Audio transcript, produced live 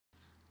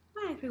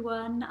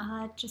everyone.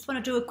 I just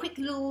want to do a quick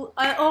little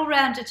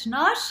all-rounder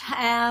tonight.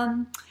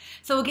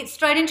 So we'll get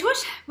straight into it.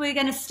 We're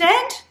going to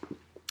stand.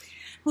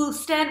 We'll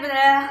stand with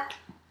our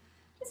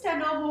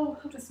normal,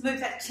 I'll just move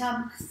that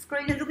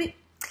screen a little bit.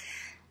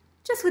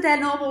 Just with our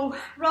normal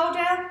roll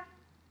down.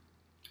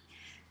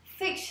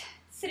 Feet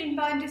sitting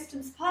bone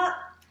distance apart.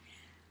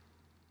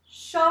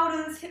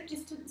 Shoulders hip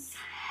distance.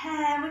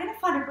 And we're going to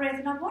find a breath.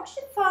 And I want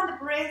you to find the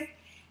breath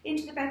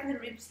into the back of the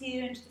ribs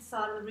here, into the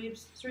side of the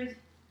ribs, through the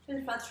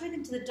front, through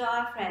into the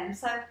diaphragm.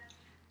 So I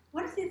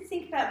want you to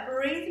think about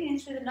breathing in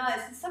through the nose.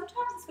 And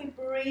sometimes as we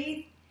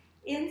breathe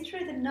in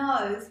through the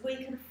nose, we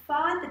can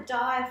find the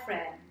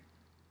diaphragm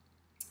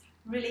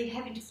really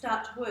having to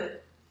start to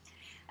work.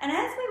 And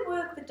as we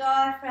work the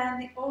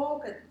diaphragm, the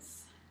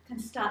organs can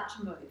start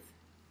to move.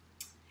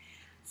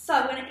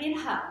 So we're going to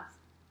inhale.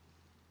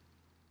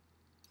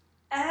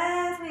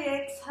 As we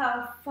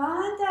exhale,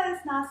 find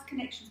those nice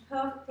connections,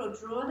 pelvic floor,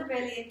 draw the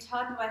belly in,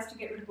 tighten the waist to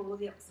get rid of all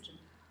the oxygen.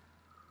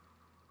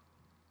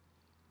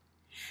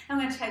 I'm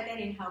going to take that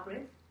inhale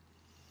breath.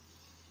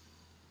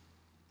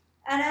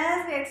 And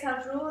as we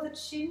exhale, draw the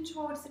chin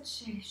towards the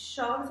chest,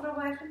 shoulders are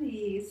away from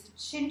the ears,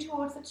 chin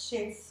towards the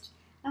chest.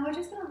 And we're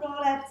just going to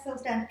roll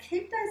ourselves down.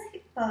 Keep those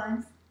hip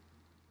bones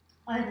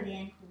over the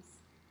ankles.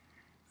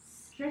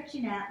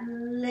 Stretching out,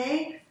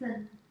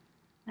 lengthen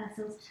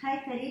ourselves.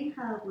 Take that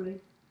inhale breath.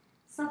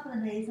 Soften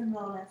the knees and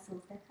roll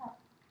ourselves back up.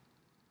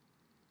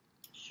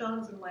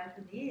 Shoulders are away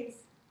from the ears.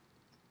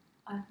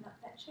 Open up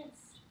that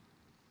chest.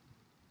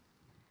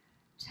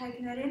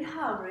 Taking that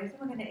inhale breath, and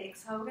we're going to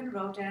exhale, we're going to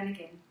roll down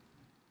again.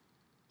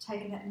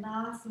 Taking that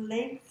nice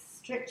length,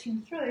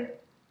 stretching through.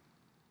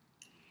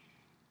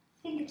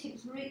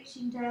 Fingertips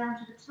reaching down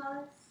to the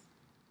toes.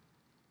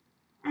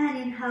 And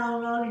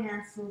inhale, rolling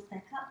ourselves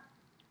back up.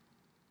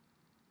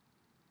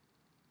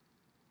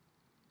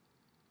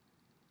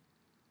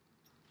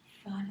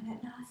 Finding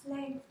that nice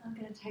length. I'm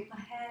going to take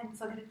my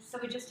hands. So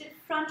we just did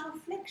frontal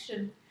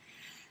flexion.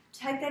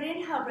 Take that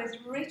inhale breath,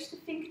 reach the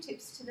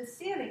fingertips to the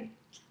ceiling.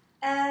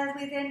 As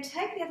we then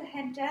take the other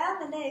hand down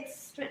the legs,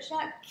 stretch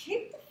out,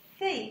 keep the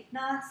feet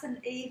nice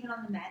and even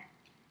on the mat.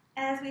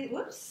 As we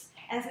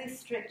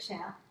stretch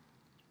out,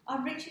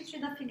 I'm reaching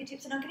through my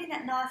fingertips and I'm getting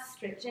that nice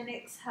stretch. And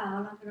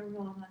exhale, I'm going to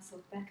roll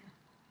myself back up.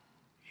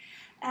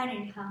 And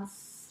inhale,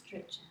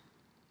 stretch out.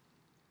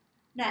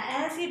 Now,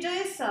 as you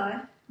do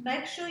so,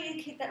 make sure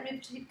you keep that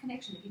rib to hip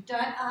connection. If you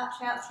don't,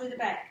 arch out through the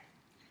back.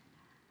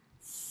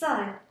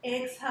 So,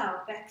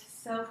 exhale, back to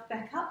self,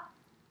 back up.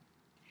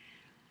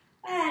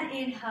 And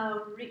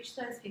inhale, reach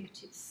those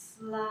fingertips.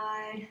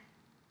 Slide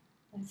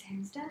those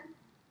hands down.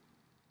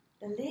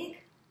 The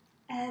leg,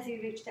 as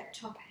you reach that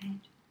top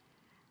hand.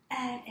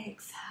 And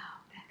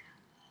exhale, back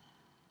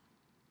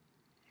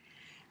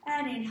up.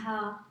 And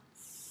inhale,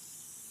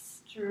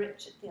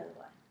 stretch it the other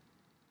way.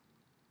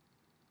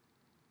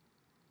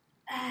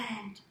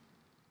 And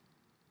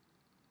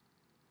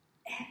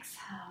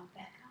exhale,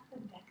 back up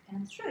and back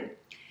down through.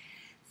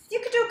 You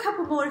could do a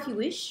couple more if you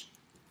wish.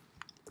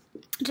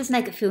 Just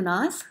make it feel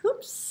nice.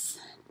 Oops.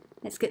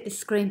 Let's get this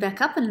screen back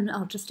up and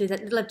I'll just do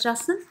that little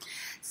adjustment.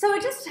 So we're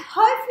just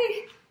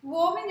hopefully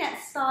warming that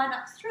spine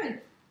up through.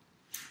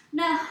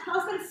 Now, I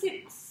was going to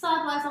sit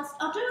sideways.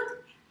 I'll do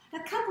a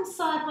couple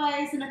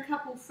sideways and a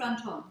couple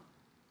front on.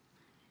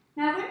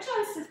 Now, when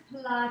Joseph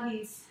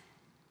Pilates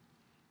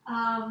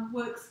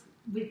works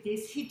with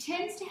this, he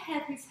tends to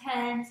have his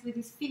hands with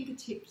his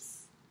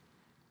fingertips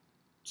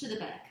to the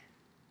back.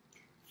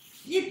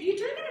 You do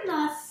get a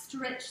nice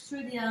stretch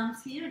through the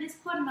arms here. It is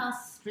quite a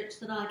nice stretch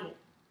that I get.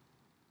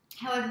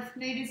 However, for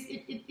me,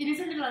 it is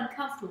a little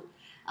uncomfortable.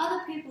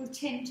 Other people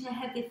tend to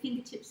have their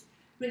fingertips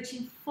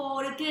reaching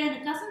forward.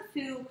 Again, it doesn't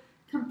feel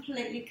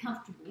completely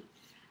comfortable.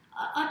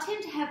 I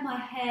tend to have my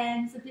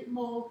hands a bit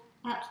more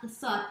out to the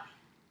side.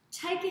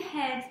 Take your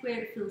hands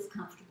where it feels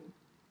comfortable.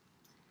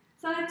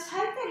 So I'm going to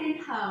take that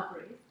inhale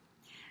breath,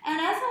 and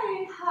as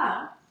I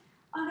inhale,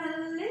 I'm going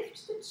to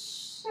lift the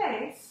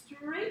chest,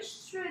 reach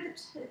through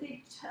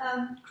the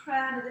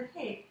crown of the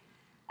head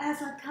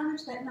as I come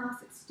into that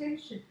nice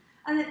extension.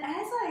 And then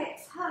as I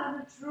exhale, I'm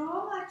going to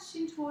draw my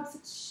chin towards the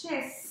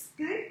chest,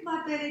 scoop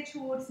my belly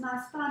towards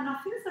my spine, and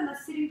I feel as though my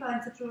sitting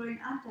bones are drawing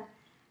under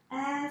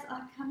as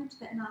I come into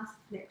that nice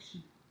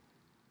flexion.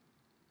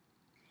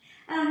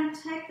 And I'm going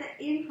to take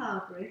that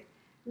inhale breath,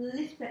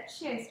 lift that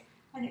chest,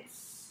 and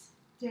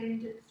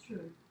extend it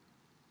through.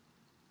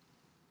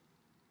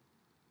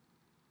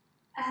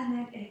 And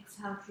then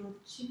exhale, draw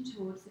the chin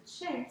towards the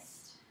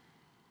chest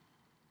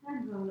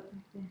and roll it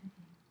back down again.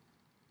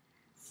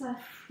 So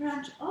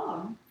front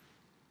on,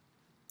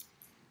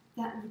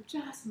 that will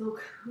just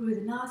look with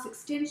a nice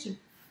extension.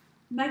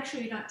 Make sure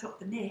you don't drop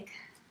the neck.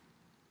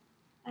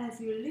 As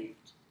you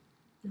lift,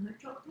 don't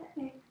drop that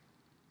neck.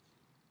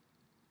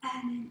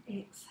 And then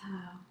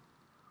exhale,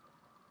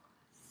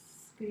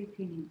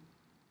 scooping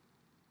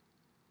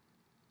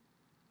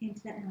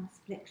into that nice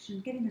flexion,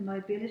 getting the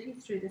mobility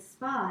through the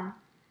spine.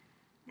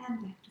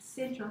 And back to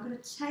centre. I'm going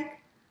to take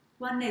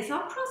one knee. So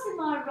I'm crossing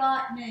my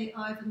right knee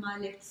over my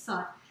left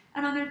side.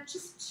 And I'm going to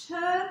just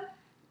turn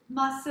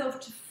myself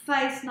to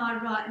face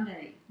my right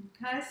knee.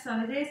 Okay,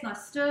 so there's my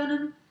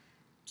sternum,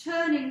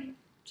 turning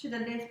to the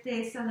left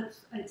there so that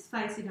it's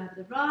facing over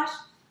the right.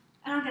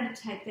 And I'm going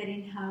to take that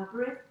inhale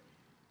breath,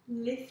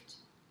 lift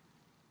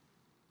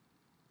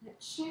that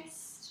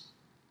chest,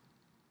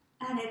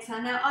 and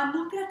exhale. Now, I'm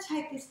not going to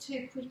take this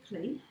too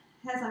quickly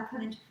as I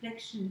come into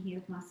flexion here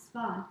with my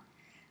spine,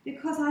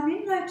 because I'm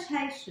in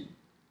rotation.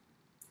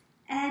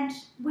 And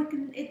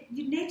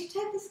you need to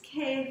take this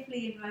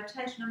carefully in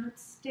rotation. I'm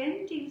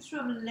extending through,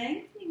 I'm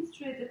lengthening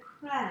through the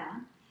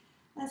crown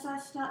as I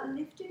start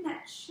lifting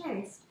that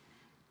chest.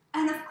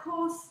 And of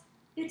course,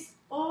 it's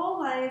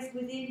always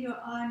within your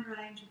own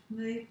range of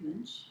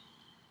movement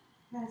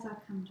as I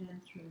come down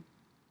through.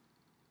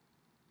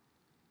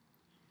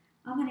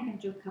 I'm only going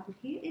to do a couple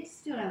here. It's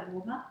still our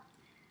warm-up.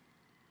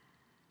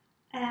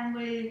 And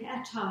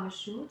our time is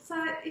short.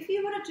 So if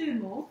you want to do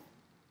more,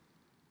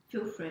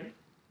 feel free.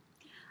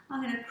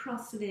 I'm going to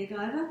cross the leg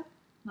over,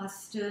 my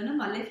sternum,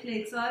 my left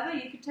leg's over.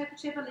 You can take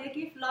whichever leg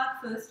you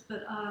like first,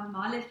 but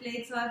my left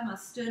leg's over, my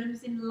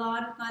sternum's in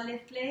line with my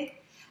left leg.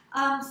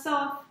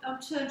 So I'm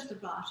turned to the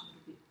right a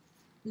little bit.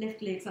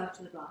 Left leg's over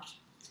to the right.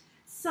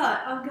 So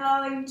I'm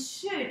going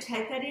to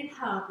take that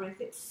inhale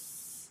breath,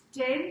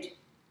 extend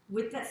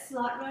with that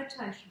slight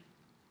rotation.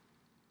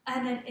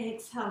 And then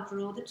exhale,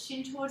 draw the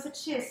chin towards the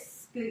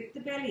chest, scoop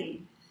the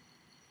belly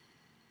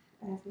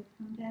in. As we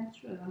come down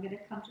through, I'm going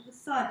to come to the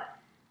side.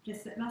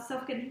 Just let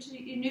myself get into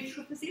your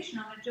neutral position.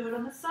 I'm going to do it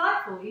on the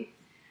side for you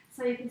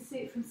so you can see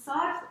it from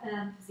side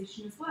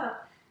position as well.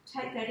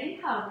 Take that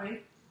inhale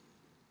breath,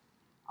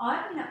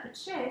 open up the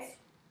chest,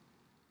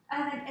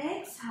 and then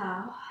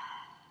exhale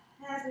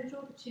as we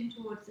draw the chin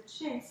towards the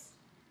chest.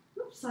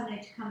 Oops, I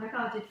need to come back.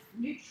 I did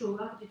neutral.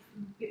 I did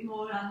a bit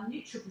more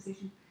neutral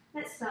position.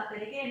 Let's start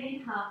that again.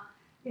 Inhale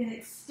in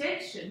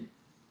extension,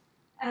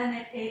 and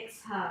then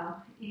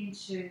exhale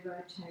into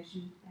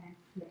rotation and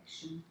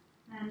flexion.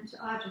 And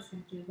I'm just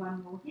going to do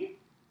one more here.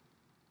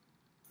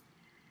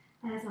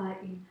 As I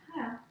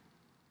inhale.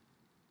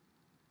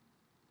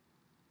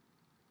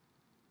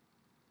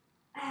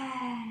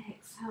 And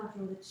exhale,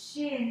 draw the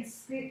chin,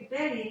 scoop the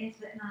belly into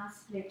that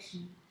nice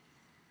flexion.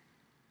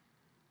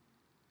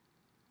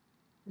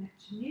 Back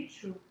to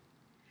neutral.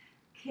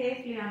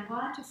 Carefully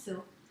unwind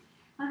yourself.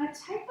 I'm going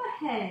to take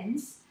my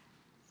hands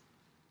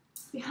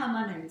behind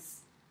my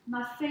knees.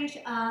 My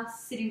feet are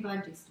sitting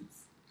bone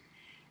distance.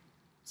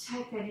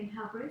 Take that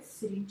inhale breath,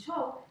 sitting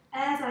tall.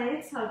 As I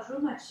exhale, draw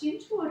my chin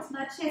towards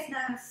my chest. Now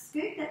I'm going to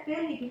scoop that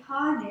belly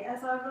behind me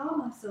as I roll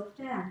myself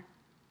down.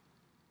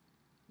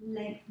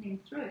 Lengthening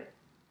through.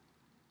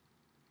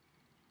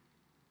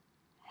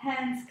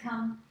 Hands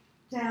come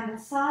down the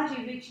side,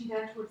 you're reaching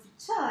down towards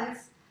the toes.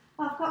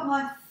 I've got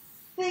my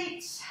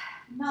feet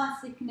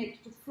nicely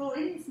connected to the floor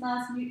in this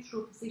nice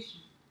neutral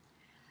position.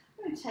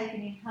 I'm going to take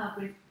an inhale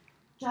breath.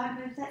 Don't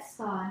move that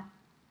spine.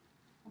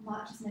 I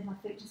might just move my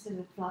feet just a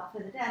little flight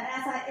further down.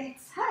 As I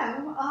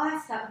exhale, I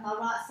start with my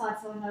right side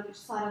so I know which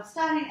side I'm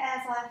starting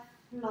as I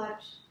float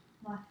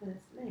my first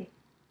leg.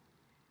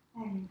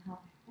 And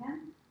inhale back down.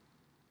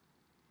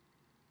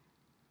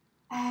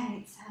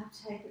 And exhale,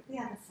 take it the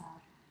other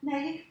side. Now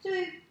you can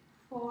do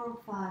 4 or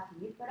 5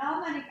 here, but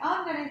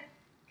I'm going to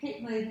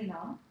keep moving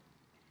on.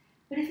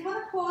 But if you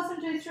want to pause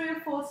and do 3 or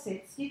 4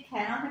 sets, you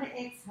can. I'm going to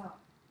exhale,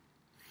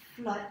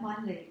 float my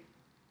leg,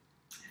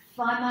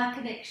 find my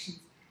connections.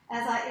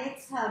 As I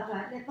exhale,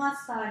 don't let my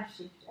spine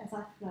shift as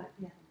I float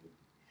the other leg.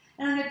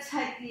 And I'm going to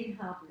take the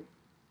inhale breath.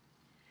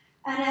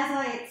 And as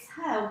I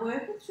exhale,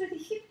 working through the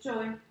hip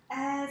joint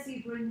as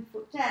you bring the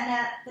foot down.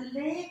 Now, the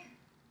leg,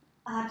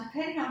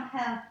 depending on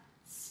how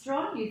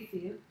strong you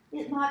feel,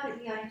 it might be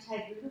that you only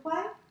take a little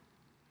way.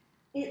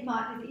 It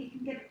might be that you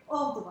can get it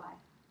all the way.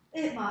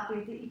 It might be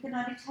that you can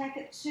only take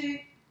it to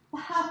the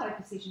halfway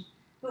position.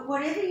 But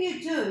whatever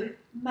you do,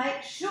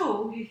 make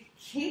sure you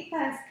keep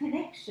those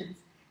connections.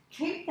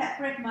 Keep that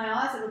breath. My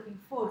eyes are looking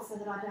forward so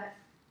that I don't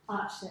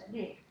arch that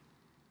neck.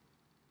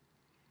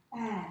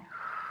 And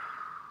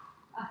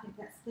I think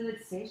that's third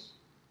set.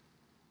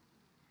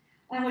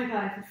 And we're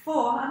going for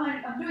 4.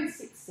 I'm doing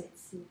 6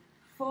 sets here.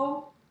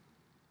 4,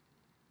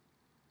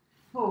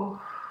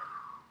 4,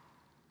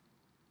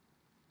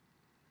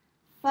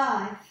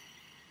 5,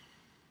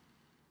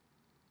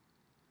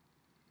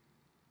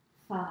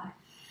 5.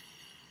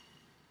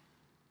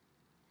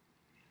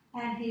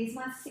 And here's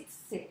my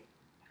 6th set.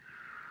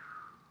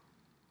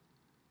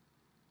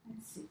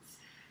 And 6.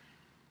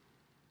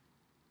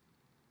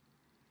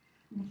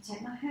 I'm going to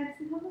take my hands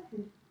behind my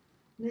head.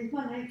 Leave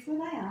my legs where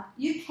they are.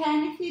 You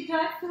can, if you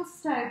don't feel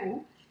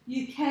stable,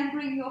 you can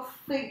bring your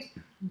feet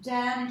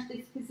down into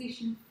this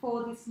position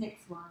for this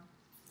next one.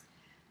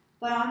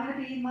 But I'm going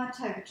to be in my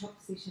tabletop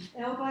position.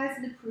 Elbows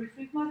in the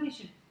periphery of my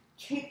vision.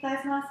 Keep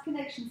those nice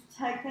connections.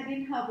 Take that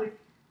inhale breath.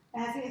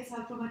 As you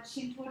exhale, draw my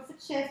chin towards the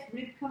chest,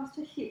 rib comes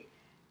to hip.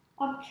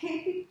 I'm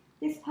keeping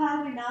this part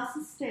of me nice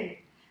and steady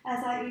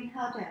as I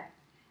inhale down.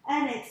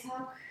 And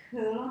exhale,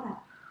 curl on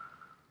up.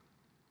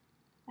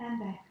 And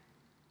back.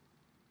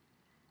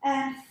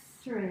 And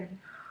 3,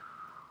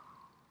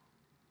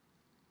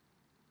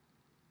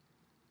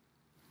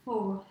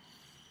 4,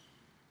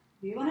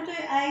 If you want to do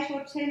 8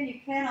 or 10,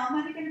 you can. I'm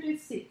only going to do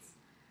 6.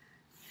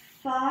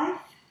 5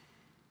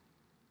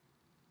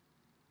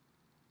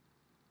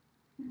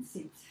 and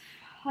 6.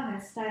 I'm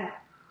going to stay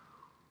up.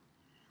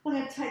 I'm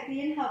going to take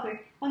the inhale breath.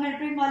 I'm going to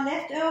bring my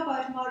left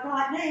elbow to my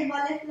right knee.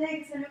 My left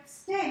leg is going to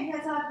extend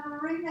as I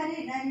bring that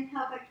in and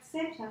inhale back to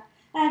centre.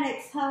 And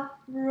exhale,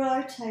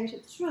 rotate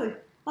it through.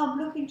 I'm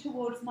looking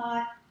towards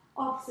my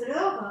opposite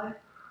elbow.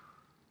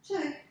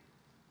 2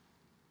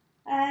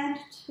 and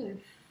 2.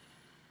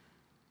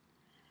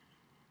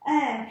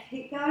 And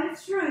keep going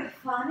through,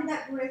 finding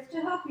that breath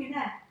to help you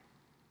now.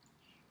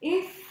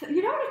 If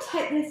you don't want to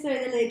take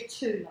necessarily the leg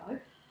too low,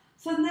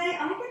 for me,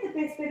 I get the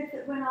best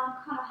benefit when I'm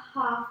kind of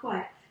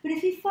halfway. But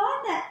if you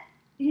find that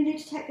you need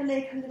to take the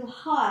leg a little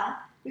higher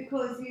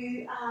because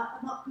you are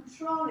not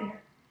controlling it,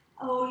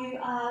 or you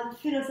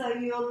feel as though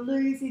you're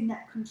losing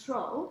that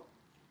control,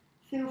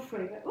 feel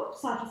free. But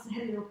oops, I just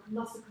had a little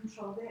loss of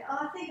control there.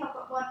 I think I've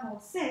got one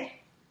more set.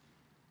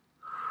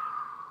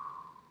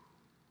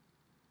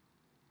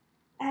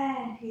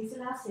 And here's the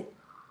last set.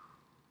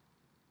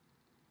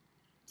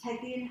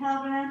 Take the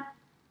inhale round,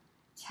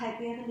 take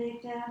the other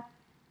leg down,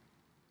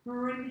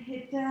 bring the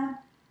head down,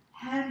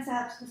 hands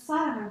out to the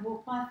side. I'm going to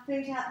walk my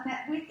feet out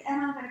mat width,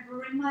 and I'm going to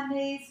bring my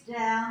knees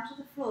down to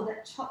the floor.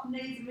 That top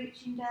knee's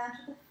reaching down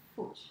to the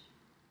foot.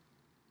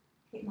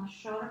 Keep my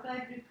shoulder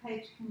blade rib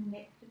cage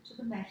connected to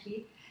the mat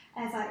here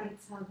as I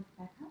exhale, lift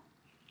back up.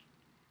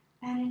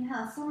 And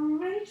inhale. So I'm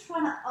really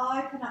trying to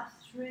open up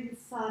through the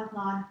side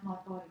line of my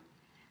body.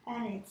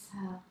 And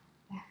exhale,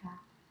 back up.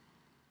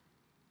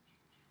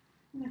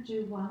 I'm going to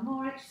do one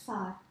more each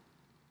side.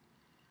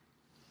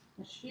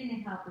 That should be an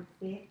inhale breath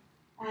there.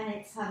 And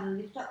exhale,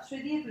 lift up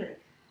through the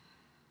oblique.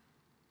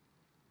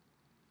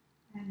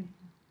 And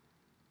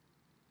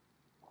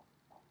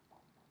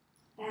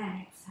inhale.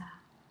 And exhale.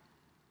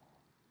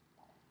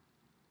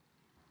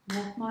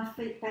 Walk my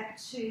feet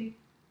back to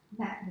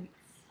mat width.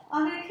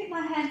 I'm going to keep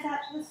my hands out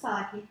to the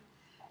side here.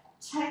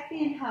 Take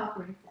the inhale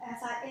breath.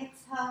 As I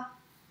exhale,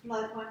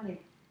 float one leg.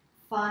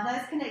 Find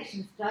those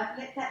connections. Don't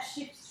let that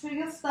shift through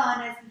your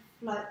spine as you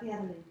float the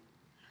other leg.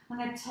 I'm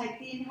going to take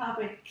the inhale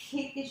breath.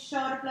 Keep this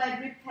shoulder blade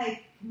rib cage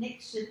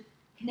connection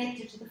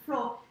connected to the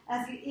floor.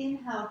 As you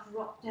inhale,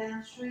 drop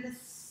down through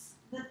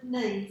the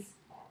knees.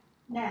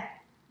 Now,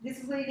 this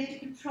is where you need to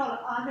control it.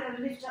 I'm going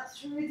to lift up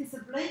through this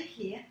oblique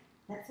here.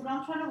 That's what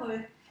I'm trying to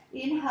work.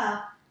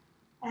 Inhale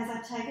as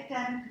I take it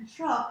down and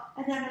control,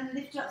 and then I'm going to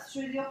lift up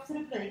through the opposite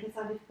oblique as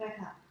I lift back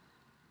up.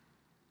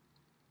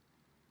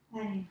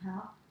 And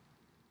inhale.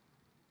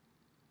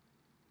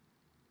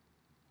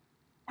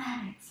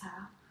 And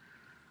exhale.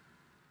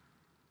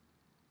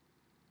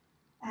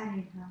 And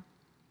inhale.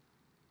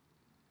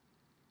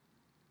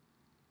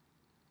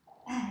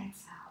 And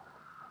exhale.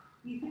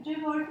 You can do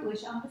more if you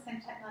wish. I'm just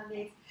going to take my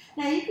legs.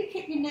 Now you can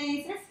keep your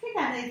knees, let's keep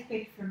our knees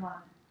bent for a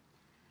moment.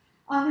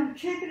 I'm going to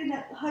keep it in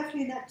that,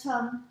 hopefully in that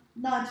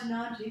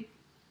 90-90.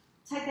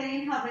 Take that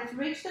inhale breath,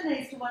 reach the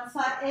knees to one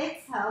side,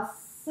 exhale,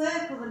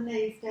 circle the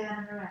knees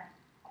down and around.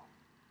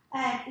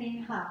 And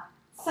inhale.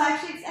 So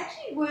it's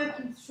actually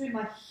working through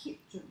my hip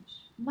joint,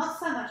 not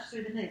so much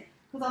through the knees,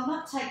 because I'm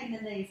not taking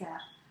the knees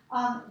out.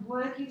 I'm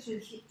working through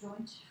the hip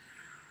joint.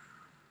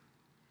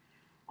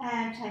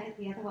 And take it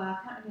the other way. I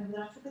can't remember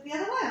that I took it the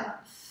other way or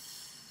not.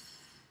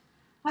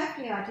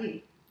 Hopefully I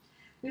did.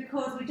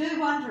 Because we do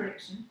one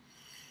direction,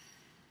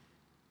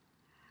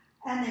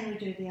 and then we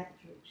do the other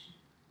direction.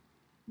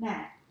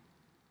 Now,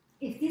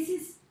 if this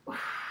is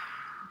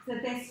the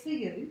best for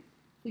you,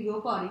 for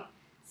your body,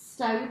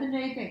 stay with the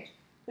knee bent.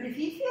 But if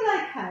you feel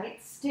okay,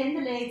 extend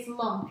the legs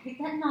long, keep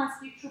that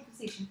nice neutral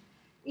position.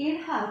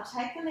 Inhale,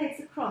 take the legs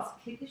across,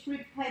 keep this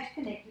rib cage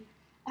connected,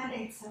 and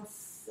exhale,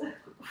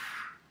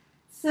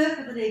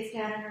 circle the legs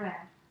down and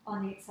around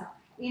on the exhale.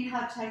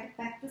 Inhale, take it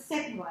back the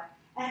second way,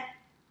 and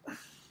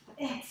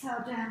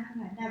exhale down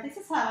and around. Now this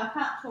is hard, I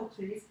can't talk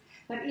through this,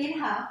 but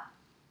inhale,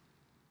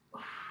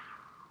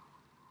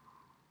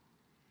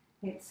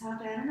 exhale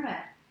down and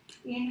around.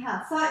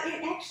 Inhale. So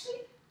it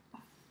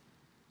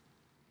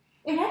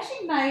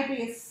actually may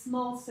be a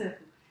small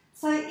circle.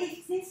 So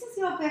if this is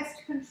your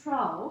best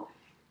control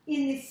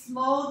in this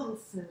small little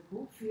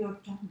circle for your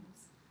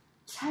abdominals,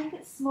 take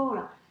it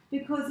smaller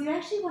because you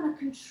actually want to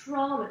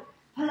control it.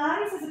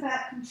 Pilates is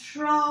about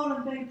control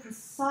and being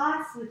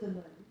precise with the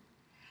move,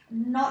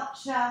 not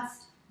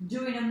just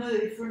doing a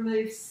move for a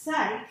move's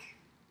sake,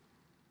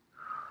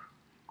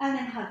 and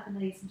then hug the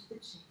knees into the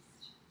chest.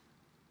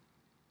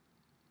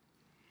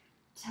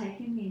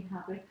 Taking the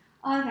inhale breath.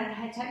 I'm going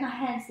to take my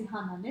hands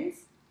behind my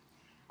knees,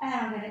 and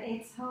I'm going to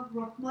exhale,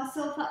 rock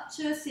myself up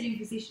to a sitting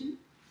position.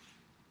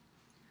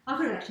 I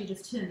could have actually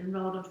just turned and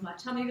rolled onto my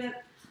tummy,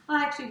 but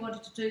I actually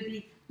wanted to do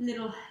the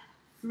little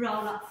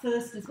roll up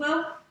first as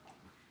well.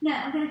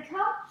 Now I'm going to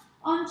come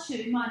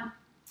onto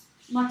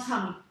my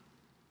tummy.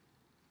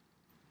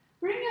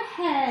 Bring your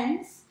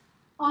hands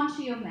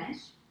onto your mat,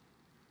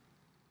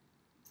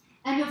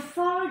 and your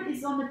forehead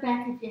is on the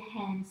back of your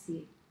hands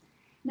here.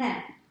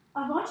 Now,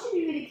 I want you to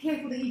be really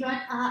careful that you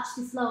don't arch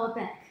this lower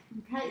back,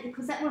 okay,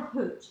 because that will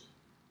hurt.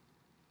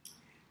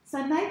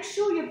 So make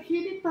sure your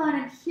pubic bone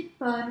and hip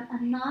bone are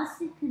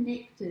nicely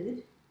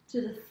connected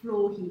to the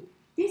floor here.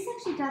 This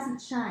actually doesn't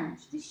change.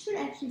 This should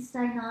actually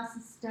stay nice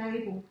and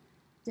stable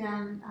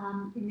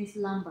down in this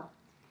lumbar.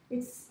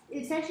 It's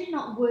actually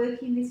not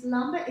working this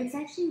lumbar, it's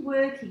actually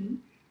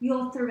working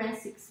your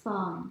thoracic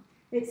spine.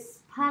 It's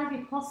part of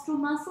your postural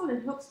muscle.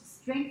 It helps to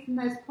strengthen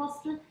those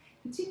postures,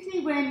 particularly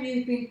when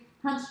you've been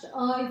hunched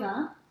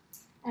over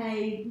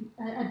a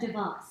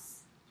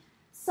device.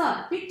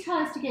 So, big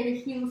toes together,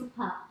 heels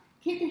apart.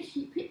 Keep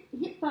the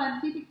hip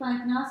bone, pubic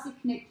bone nicely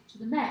connected to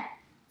the mat.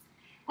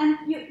 And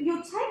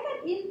you'll take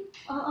it in,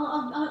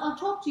 I'll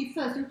talk to you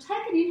first. You'll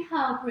take an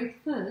inhale breath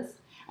first,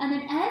 and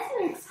then as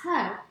you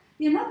exhale,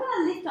 you're not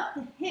going to lift up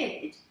the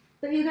head,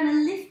 but you're going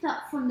to lift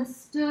up from the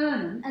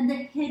sternum, and the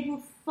head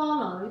will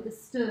follow the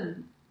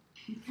sternum.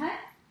 Okay?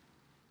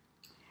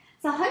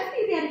 So hopefully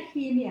you'll be able to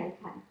hear me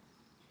okay.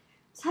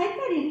 Take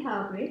that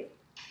inhale breath.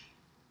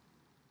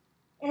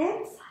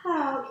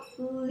 Exhale,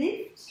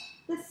 lift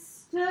the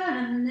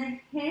sternum, and the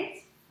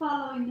head's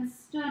following the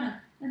sternum.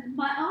 And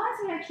my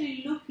eyes are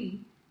actually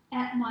looking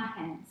at my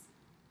hands.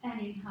 And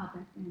inhale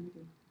back down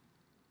again.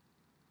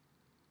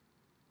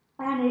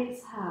 And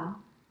exhale,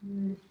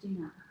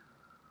 lifting up.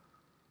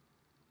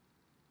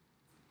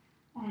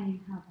 And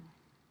inhale back.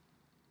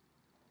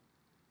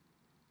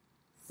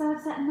 So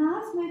it's that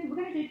nice movement. We're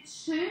going to do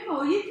 2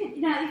 more. You can,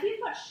 if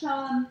you've got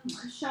shoulder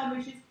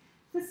issues,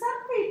 for some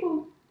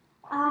people,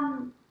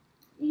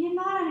 you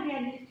might only be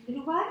able to lift a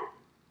little way.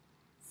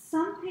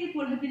 Some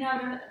people have been able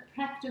to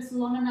practice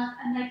long enough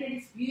and they get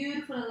this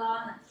beautiful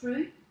alignment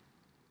through.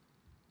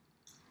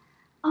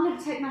 I'm going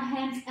to take my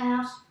hands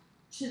out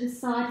to the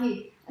side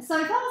here. So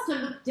if I was to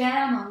look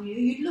down on you,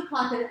 you'd look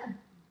like a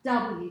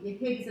W. Your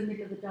head is the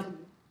middle of a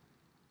W.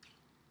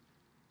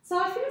 So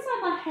I feel as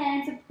though my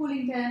hands are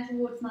pulling down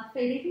towards my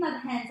feet, even though the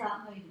hands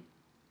aren't moving.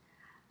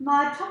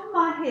 My top of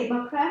my head,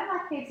 my crown of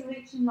my head's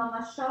reaching long,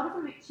 my shoulders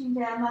are reaching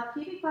down, my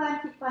pubic bone,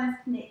 hip bone's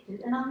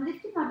connected, and I'm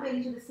lifting my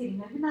belly to the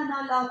ceiling, even though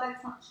my lower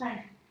back's not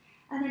changing.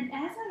 And then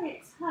as I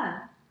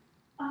exhale,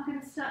 I'm going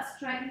to start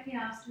straightening the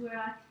arms to where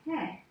I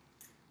can.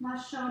 My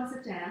shoulders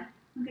are down.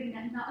 I'm getting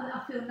that.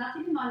 I feel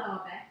nothing in my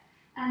lower back,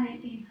 and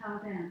then inhale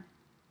down.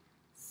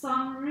 So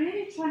I'm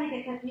really trying to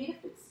get that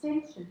beautiful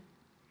extension,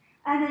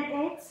 and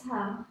then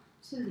exhale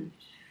to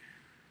lift.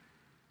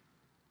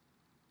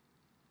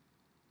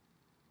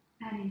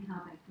 And inhale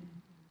back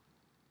down.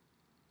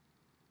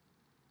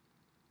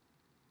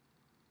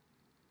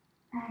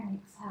 And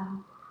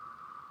exhale.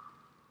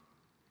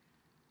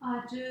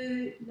 I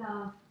do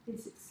love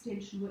this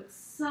extension work.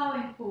 So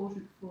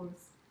important for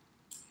us.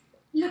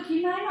 Look,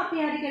 you may not be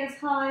able to get as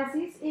high as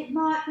this. It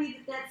might be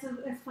that that's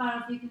as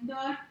far as you can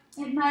go.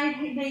 It may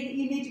be that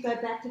you need to go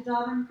back to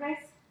diamond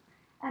press,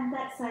 and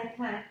that's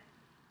okay.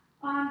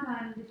 I'm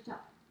going to lift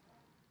up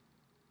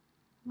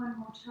one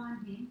more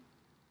time here.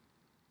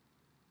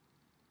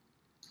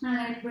 I'm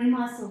going to bring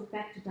myself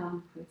back to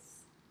diamond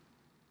press.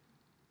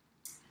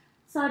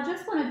 So I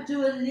just want to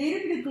do a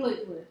little bit of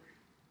glute work.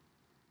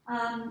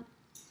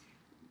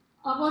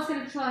 I was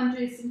going to try and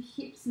do some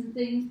hips and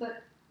things,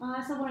 but I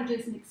also want to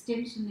do some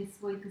extension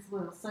this week as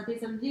well. So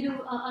there's a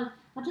little, I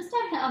just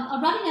don't have,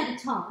 I'm running out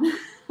of time.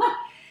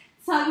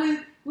 So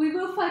we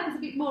will focus a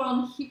bit more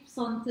on hips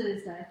on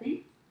Thursday, I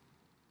think.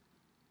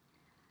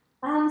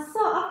 So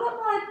I've got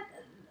my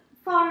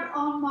forehead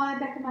on my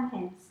back of my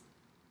hands.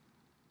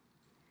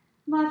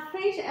 My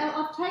feet,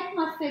 I've taken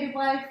my feet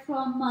away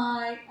from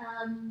my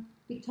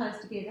big toes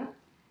together,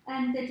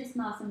 and they're just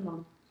nice and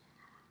long.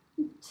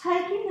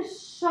 Taking the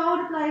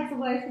shoulder blades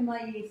away from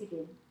my ears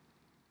again.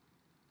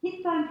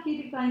 Hip bone,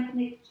 pubic bone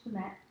connected to the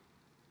mat.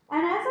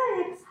 And as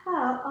I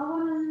exhale, I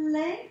want to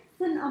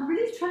lengthen, I'm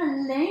really trying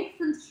to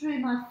lengthen through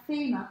my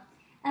femur,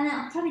 and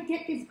I'm trying to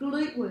get this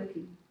glute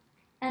working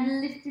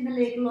and lifting the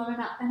leg long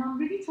enough. And I'm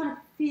really trying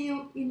to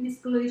feel in this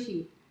glute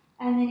here.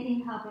 And then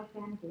inhale back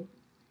down again.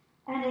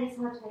 And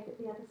exhale, take it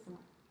the other side.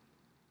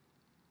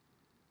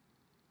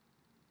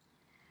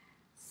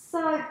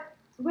 So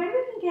when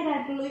we can get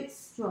our glutes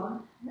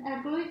strong,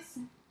 our glutes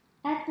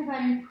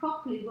activating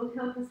properly will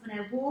help us when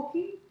we're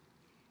walking.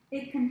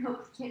 It can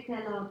help protect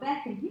our lower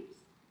back and hips.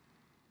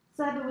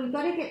 So but we've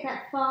got to get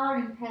that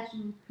firing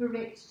pattern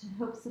correct to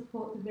help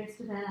support the rest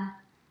of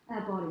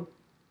our body.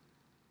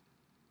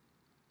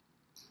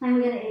 And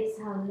we're going to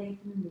exhale,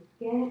 lengthen and lift.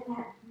 Get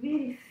that,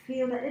 really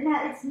feel that.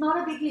 Now, it's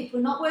not a big lift.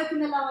 We're not working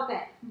the lower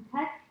back,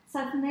 okay?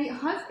 So for me,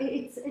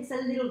 it's a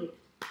little lift.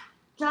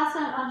 Just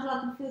until I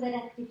can feel that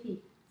active here.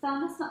 So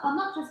I'm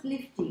not just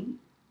lifting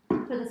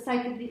for the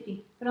sake of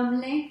lifting, but I'm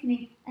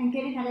lengthening and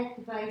getting that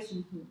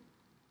activation here.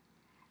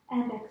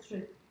 And back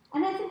through.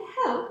 And if it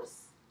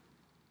helps,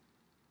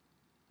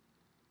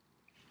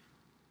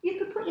 you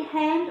could put your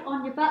hand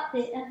on your butt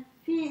there and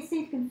see if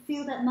you can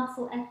feel that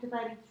muscle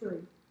activating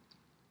through.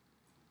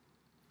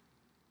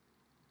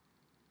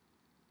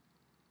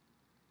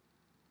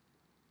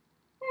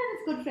 And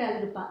it's good for our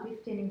little butt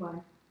lift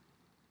anyway.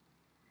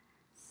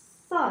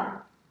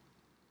 So,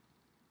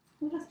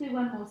 we'll just do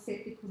one more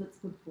set because it's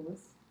good for us.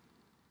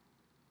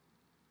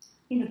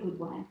 In a good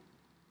way.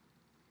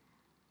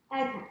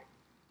 Okay.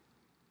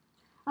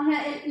 I'm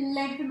going to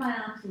lengthen my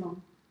arms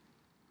long.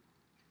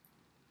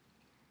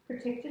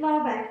 Protect your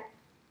lower back.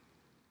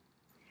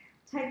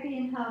 Take the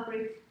inhale,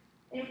 breathe.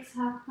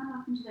 Exhale, come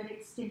up into that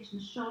extension.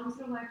 The shoulders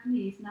are away from the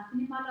ears.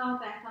 Nothing in my lower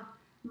back. I'm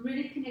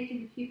really connecting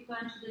the pubic bone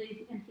to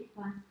the and hip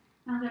bones.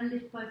 And I'm going to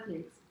lift both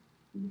legs.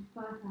 Lift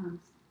both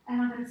arms.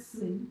 And I'm going to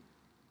swing.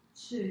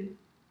 2,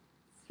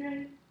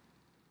 3,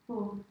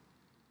 4,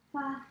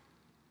 5,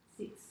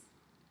 6,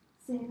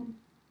 7,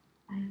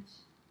 8,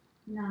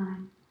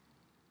 9,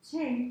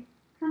 10.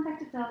 Come back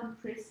to double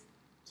press.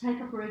 Take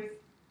a breath.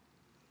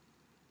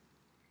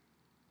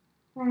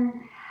 And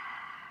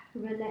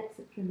relax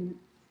it for a minute.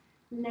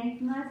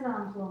 Lengthen those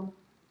arms long.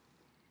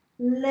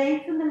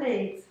 Lengthen the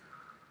legs.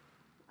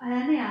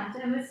 And the arms.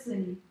 And we're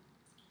swinging.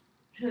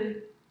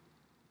 2,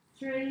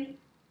 3,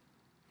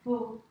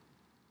 4,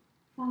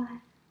 5,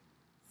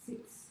 6,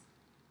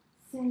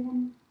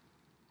 7,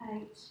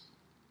 8,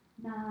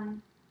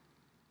 9,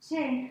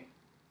 10.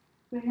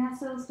 Bring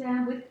ourselves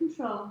down with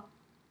control.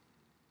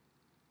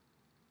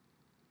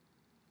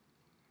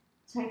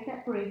 Take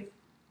that breath.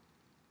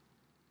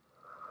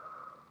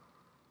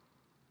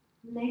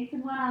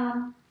 Lengthen one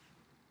arm.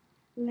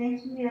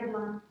 Lengthen the other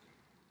one.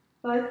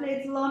 Both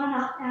legs long and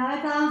up. Our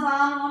arms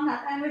on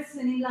up. And we're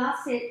swinging.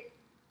 Last set.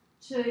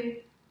 2,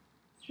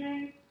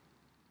 3,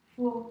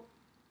 4,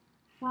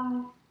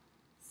 5,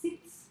 6,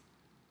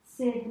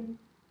 7,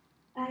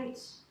 8,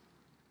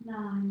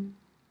 9,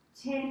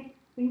 10.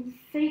 Bring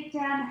feet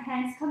down,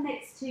 hands come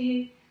next to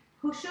you.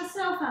 Push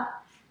yourself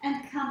up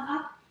and come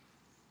up.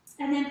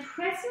 And then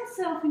press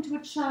yourself into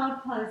a child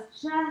pose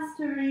just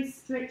to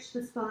re-stretch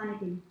the spine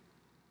again.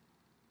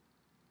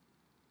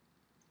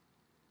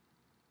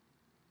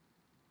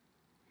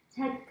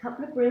 Take a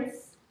couple of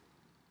breaths.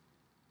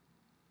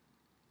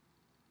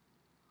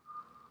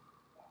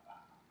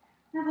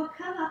 Now we'll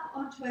come up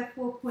onto our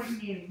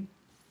 4-point kneeling.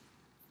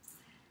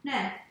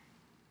 Now,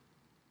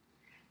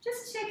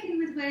 just check in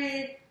with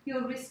where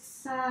your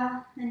wrists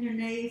are and your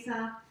knees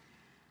are.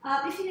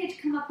 If you need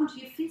to come up onto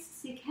your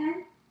fists, you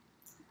can.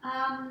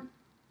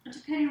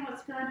 Depending on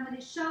what's going on with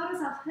your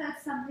shoulders, I've heard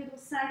some people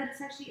say that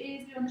it's actually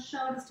easier on the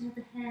shoulders to have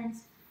the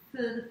hands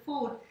further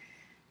forward.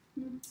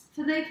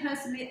 For me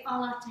personally, I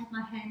like to have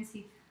my hands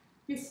here.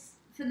 This,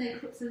 for me,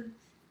 puts a...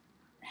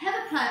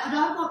 Have a play. I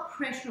don't want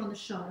pressure on the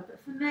shoulder,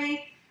 but for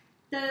me,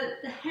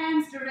 the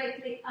hands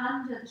directly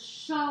under the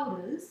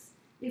shoulders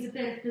is a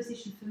better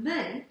position for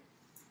me.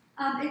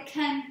 It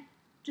can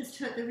just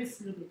hurt the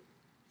wrist a little bit.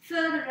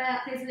 Further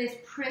out, there's less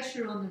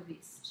pressure on the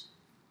wrist.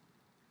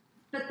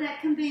 But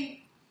that can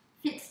be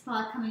fixed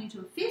by coming into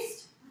a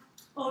fist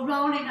or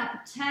rolling up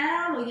a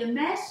towel or your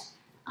mat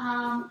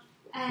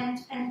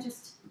and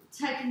just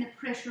taking the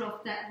pressure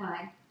off that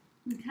way.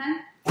 Okay?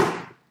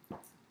 I'm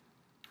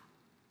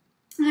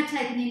going to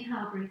take an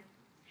inhale breath.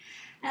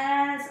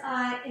 As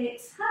I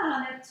exhale,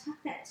 I'm going to tuck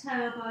that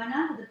tailbone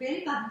under. The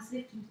belly button's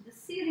lifting to the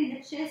ceiling, the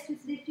chest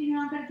is lifting, and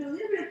I'm going to do a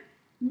little bit of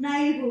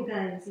navel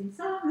gazing.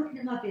 So I'm looking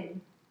at my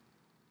belly,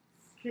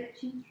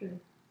 stretching through.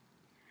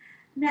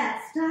 Now,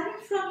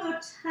 starting from your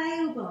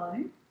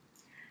tailbone,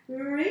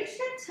 reach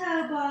that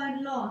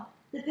tailbone long.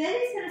 The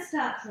belly's going to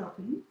start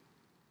dropping.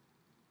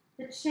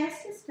 The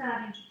chest is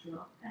starting to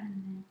drop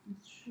and lengthen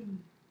through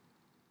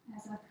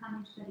as I come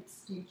into that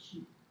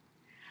extension.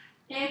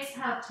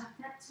 Exhale, tuck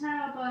that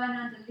tailbone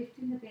under,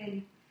 lifting the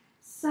belly.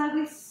 So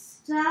we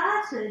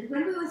started,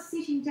 when we were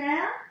sitting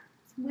down,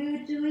 we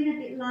were doing a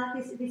bit like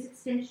this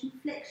extension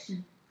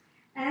flexion.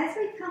 As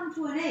we come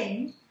to an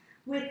end,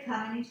 we're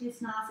coming into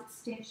this nice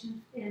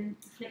extension and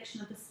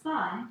flexion of the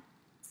spine,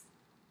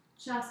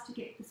 just to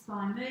get the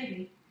spine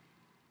moving.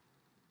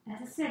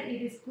 As I said,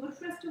 it is good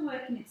for us to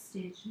work in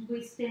extension.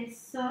 We spend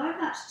so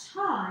much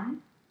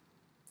time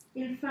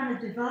in front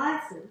of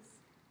devices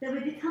that we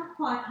become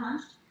quite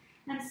hunched,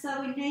 and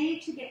so we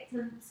need to get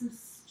some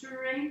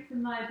strength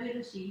and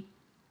mobility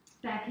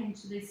back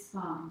into this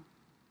spine.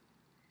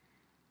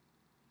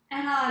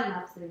 And I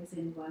love these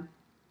anyway.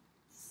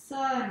 So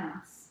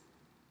nice.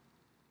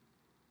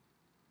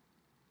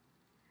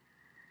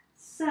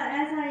 So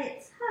as I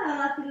exhale,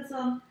 I feel as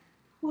I'm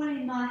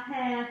pulling my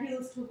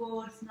heels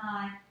towards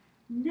my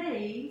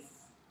knees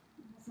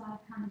as I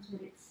come into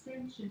an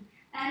extension.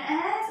 And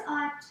as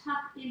I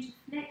tuck into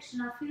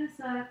flexion, I feel as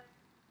though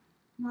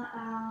my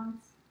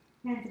arms,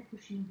 hands are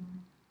pushing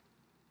away.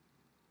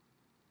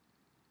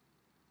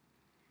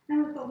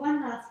 And we've got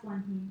one last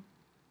one here.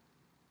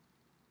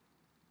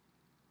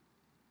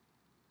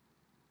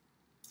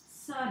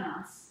 So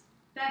nice.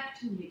 Back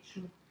to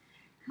neutral.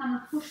 Come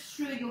and push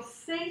through your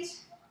feet.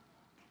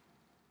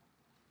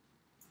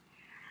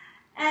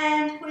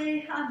 And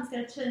I'm just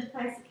going to turn to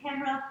face the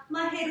camera.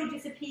 My head will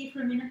disappear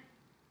for a minute.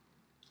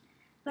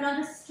 But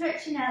I'm just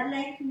stretching out,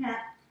 lengthening out.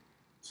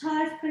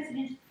 Toes pressing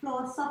into the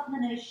floor, soften the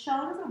knees,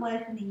 shoulders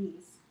away from the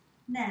ears.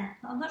 Now,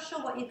 I'm not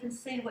sure what you can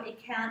see and what you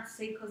can't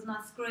see because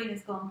my screen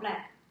has gone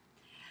black.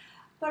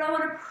 But I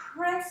want to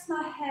press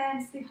my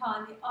hands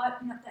behind me,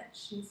 opening up that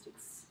chest,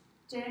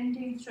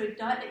 extending through.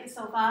 Don't let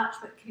yourself arch,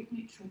 but keep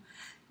neutral.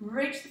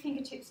 Reach the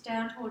fingertips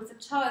down towards the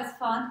toes.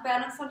 Find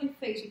balance on your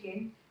feet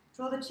again.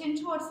 Draw the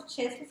chin towards the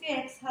chest as you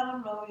exhale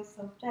and roll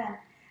yourself down.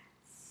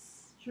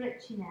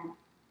 Stretching out.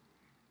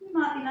 You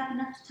might be lucky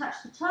enough to touch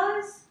the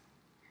toes.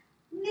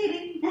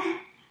 Maybe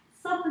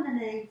soften the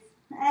knees.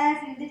 As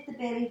you lift the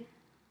belly,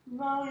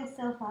 roll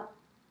yourself up.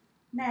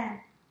 Now,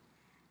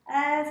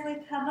 as we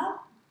come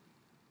up,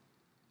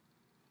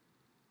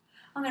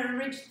 I'm going to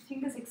reach the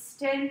fingers,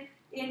 extend,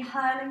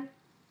 inhaling,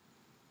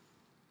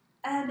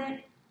 and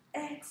then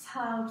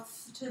exhale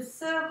to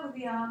circle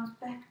the arms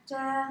back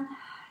down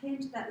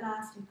into that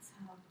last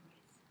exhale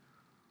breath.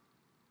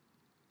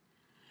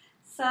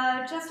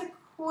 So just a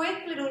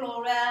quick little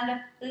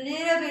all-rounder, a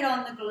little bit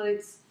on the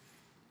glutes.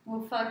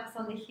 We'll focus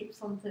on the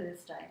hips on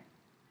Thursday.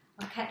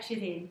 I'll catch you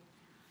then.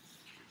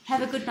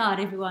 Have a good night,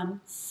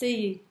 everyone. See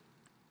you.